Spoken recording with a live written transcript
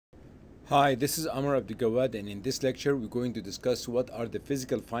Hi, this is Amar Abdigawad, and in this lecture we're going to discuss what are the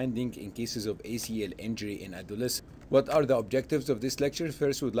physical findings in cases of ACL injury in adolescents. What are the objectives of this lecture?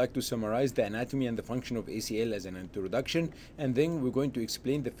 First, we'd like to summarize the anatomy and the function of ACL as an introduction, and then we're going to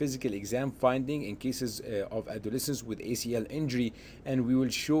explain the physical exam finding in cases of adolescents with ACL injury, and we will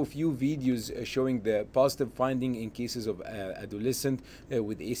show a few videos showing the positive finding in cases of adolescent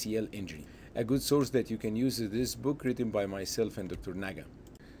with ACL injury. A good source that you can use is this book written by myself and Dr. Naga.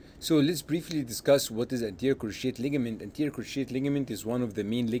 So let's briefly discuss what is anterior cruciate ligament. Anterior cruciate ligament is one of the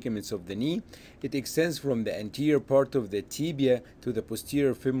main ligaments of the knee. It extends from the anterior part of the tibia to the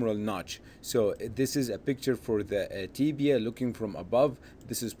posterior femoral notch. So this is a picture for the tibia looking from above.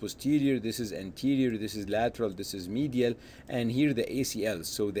 This is posterior, this is anterior, this is lateral, this is medial, and here the ACL.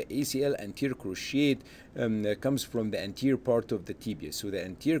 So the ACL anterior cruciate comes from the anterior part of the tibia. So the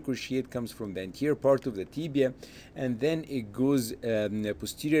anterior cruciate comes from the anterior part of the tibia, and then it goes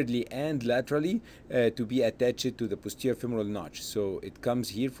posteriorly and laterally to be attached to the posterior femoral notch. So it comes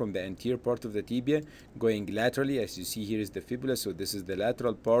here from the anterior part of the tibia, going laterally. As you see, here is the fibula. So this is the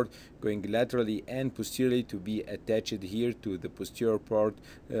lateral part, going laterally and posteriorly to be attached here to the posterior part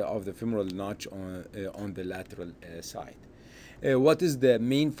of the femoral notch on the lateral side. What is the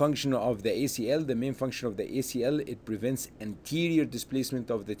main function of the ACL? The main function of the ACL, it prevents anterior displacement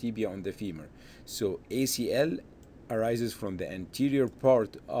of the tibia on the femur. So ACL arises from the anterior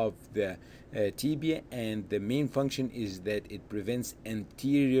part of the tibia, and the main function is that it prevents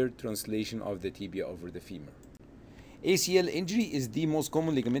anterior translation of the tibia over the femur. ACL injury is the most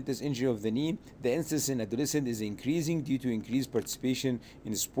common ligamentous injury of the knee. The incidence in adolescents is increasing due to increased participation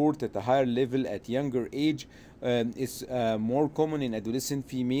in sport at a higher level at younger age. It's more common in adolescent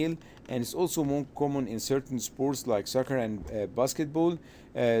female, and it's also more common in certain sports like soccer and basketball.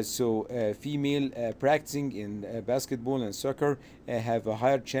 Female practicing in basketball and soccer have a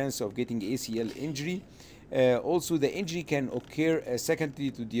higher chance of getting ACL injury. Also, the injury can occur secondary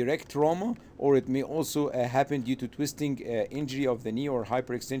to direct trauma, or it may also happen due to twisting injury of the knee or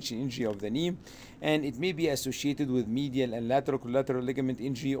hyperextension injury of the knee, and it may be associated with medial and lateral collateral ligament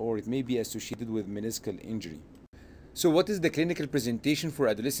injury, or it may be associated with meniscal injury. So what is the clinical presentation for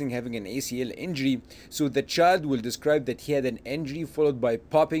adolescent having an ACL injury? So the child will describe that he had an injury followed by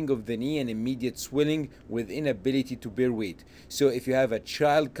popping of the knee and immediate swelling with inability to bear weight. So if you have a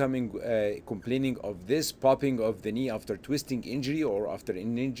child coming complaining of this popping of the knee after twisting injury or after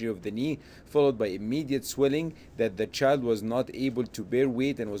an injury of the knee followed by immediate swelling, that the child was not able to bear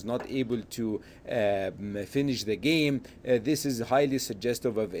weight and was not able to finish the game, this is highly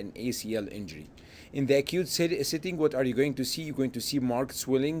suggestive of an ACL injury. In the acute setting, what are you going to see? You're going to see marked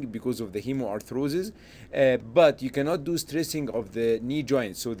swelling because of the hemoarthrosis, but you cannot do stressing of the knee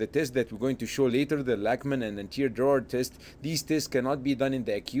joint. So the test that we're going to show later, the Lachman and anterior drawer test, these tests cannot be done in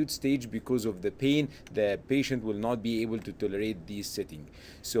the acute stage because of the pain. The patient will not be able to tolerate these setting.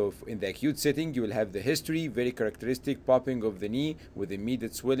 So in the acute setting, you will have the history, very characteristic popping of the knee with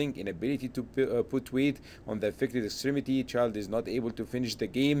immediate swelling, inability to put weight on the affected extremity. Child is not able to finish the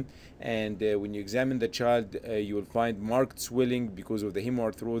game, and when you examine the child, you will find marked swelling because of the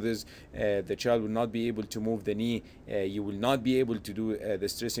hemoarthrosis. The child will not be able to move the knee. You will not be able to do the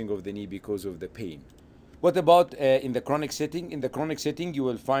stressing of the knee because of the pain. What about in the chronic setting? In the chronic setting, you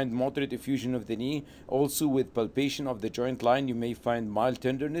will find moderate effusion of the knee. Also with palpation of the joint line, you may find mild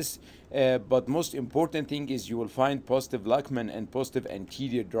tenderness. But most important thing is you will find positive Lachman and positive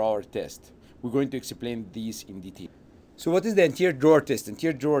anterior drawer test. We're going to explain these in detail. So what is the anterior drawer test?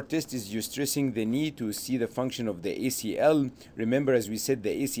 Anterior drawer test is you stressing the knee to see the function of the ACL. Remember, as we said,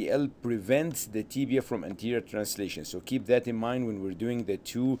 the ACL prevents the tibia from anterior translation. So keep that in mind when we're doing the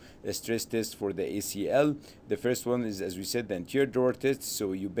two stress tests for the ACL. The first one is, as we said, the anterior drawer test.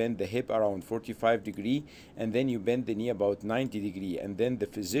 So you bend the hip around 45 degrees, and then you bend the knee about 90 degrees. And then the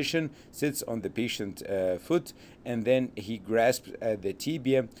physician sits on the patient's foot, and then he grasps the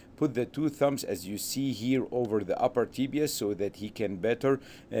tibia, put the two thumbs, as you see here, over the upper tibia so that he can better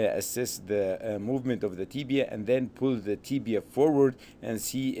assess the movement of the tibia, and then pull the tibia forward and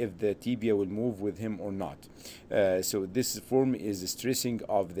see if the tibia will move with him or not. So this form is stressing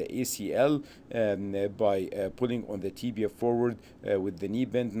of the ACL by pulling on the tibia forward with the knee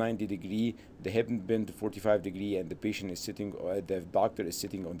bent 90 degrees, the hip bent 45 degrees, and the patient is sitting, the doctor is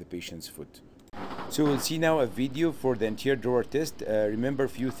sitting on the patient's foot. So we'll see now a video for the anterior drawer test. Remember a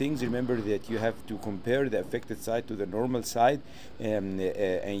few things. Remember that you have to compare the affected side to the normal side, and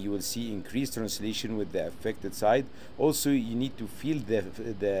you will see increased translation with the affected side. Also, you need to feel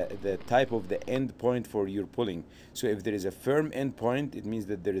the type of the end point for your pulling. So if there is a firm end point, it means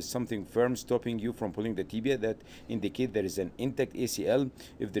that there is something firm stopping you from pulling the tibia. That indicates there is an intact ACL.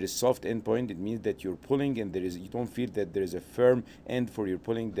 If there is soft end point, it means that you're pulling and you don't feel that there is a firm end for your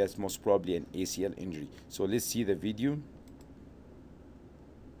pulling. That's most probably an ACL injury. So let's see the video.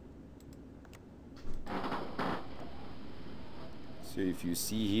 So if you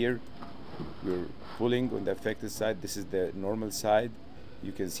see here, we're pulling on the affected side. This is the normal side.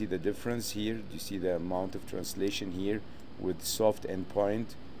 You can see the difference here. You see the amount of translation here with soft end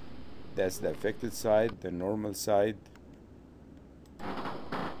point. That's the affected side. The normal side,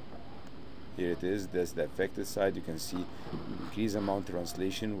 here it is. That's the affected side. You can see increased amount of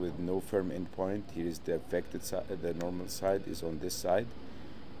translation with no firm endpoint. Here is the affected side. The normal side is on this side.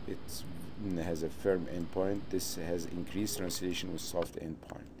 It has a firm endpoint. This has increased translation with soft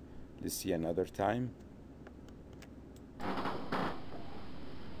endpoint. Let's see another time.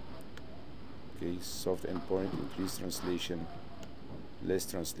 Okay, soft endpoint, increased translation, less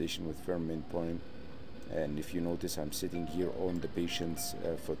translation with firm endpoint. And if you notice, I'm sitting here on the patient's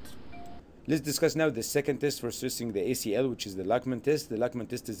foot. Let's discuss now the second test for stressing the ACL, which is the Lachman test. The Lachman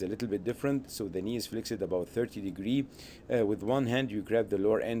test is a little bit different. So the knee is flexed about 30 degrees. With one hand, you grab the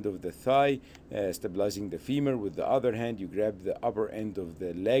lower end of the thigh, stabilizing the femur. With the other hand, you grab the upper end of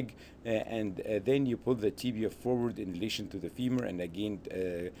the leg, and then you pull the tibia forward in relation to the femur. And again,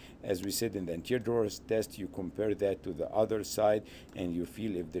 as we said in the anterior drawer test, you compare that to the other side, and you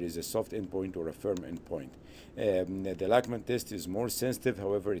feel if there is a soft end point or a firm end point. The Lachman test is more sensitive.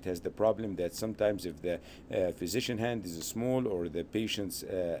 However, it has the problem that sometimes if the physician hand is small or the patient's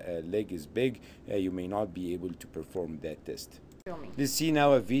leg is big, you may not be able to perform that test. Let's see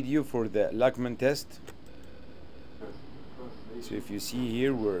now a video for the Lachman test. So if you see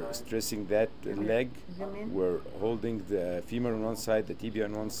here, we're stressing that leg. We're holding the femur on one side, the tibia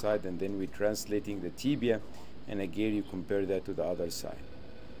on one side, and then we're translating the tibia, and again you compare that to the other side.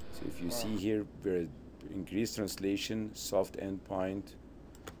 So if you see here, we're increased translation, soft end point,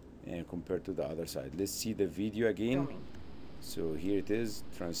 and compared to the other side. Let's see the video again. So here it is,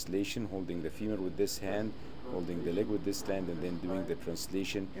 translation, holding the femur with this hand, holding the leg with this hand, and then doing the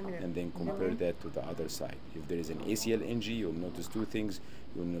translation, and then compare that to the other side. If there is an ACL injury, you'll notice two things.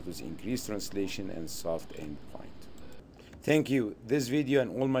 You'll notice increased translation and soft end point. Thank you. This video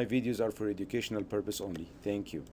and all my videos are for educational purpose only. Thank you.